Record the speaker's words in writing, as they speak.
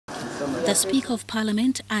The Speaker of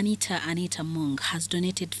Parliament, Anita Mung, has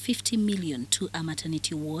donated 50 million to a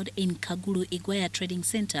maternity ward in Kagulu Igwaya Trading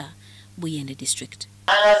Center, Buyende district.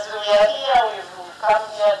 And as we are here, we've come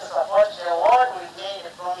here to support the ward. We've made a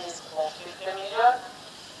promise of 50 million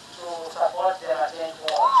to support the maternity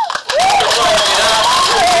ward.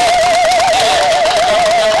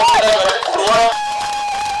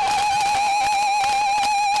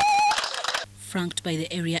 Franked by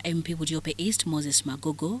the area MP Budiope East, Moses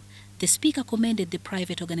Magogo, the Speaker commended the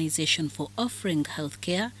private organization for offering health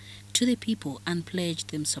care to the people and pledged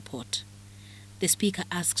them support. The Speaker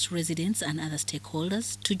asked residents and other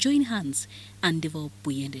stakeholders to join hands and develop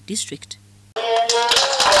Buyende district.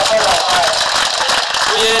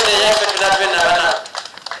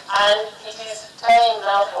 And it is time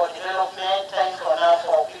now for development, time for now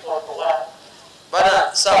for people to work. Bana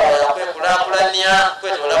sawa ya kwekulanya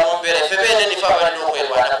kwetola mumbere febene nifaba ndo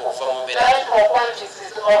kwelwana kufa mumbere Time for politics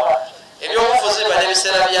is over. ebyobufuzi bane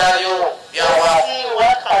bisera byabyo byawa See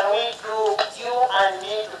what can we do, you and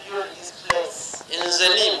me, to build this place. inze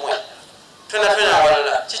nimwe twena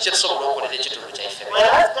walala kiche tusobola okukolera ekitundu kyaife.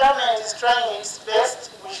 Whereas government is trying its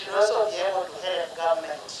best, we should also be able to help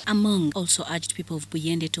government. Among also urged people of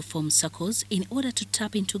Buyende to form circles in order to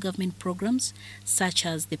tap into government programs such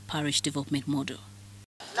as the parish development model.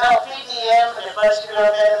 Now PDM, the parish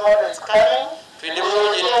development model, is coming. We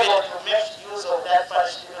will be able to make use of that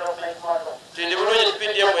parish development model.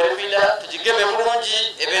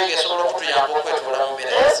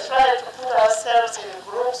 Let's try to put ourselves in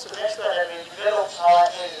groups to make sure that we develop our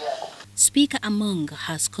area. Speaker Among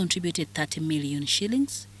has contributed 30 million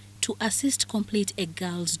shillings to assist complete a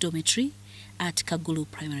girls' dormitory at Kagulu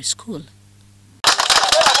Primary School.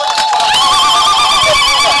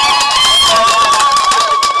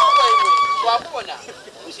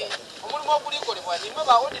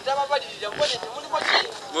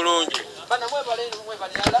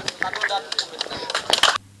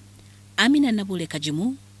 Amina Nabule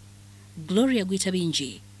Kajimu, Gloria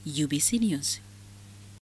Gwitabinji, UBC News.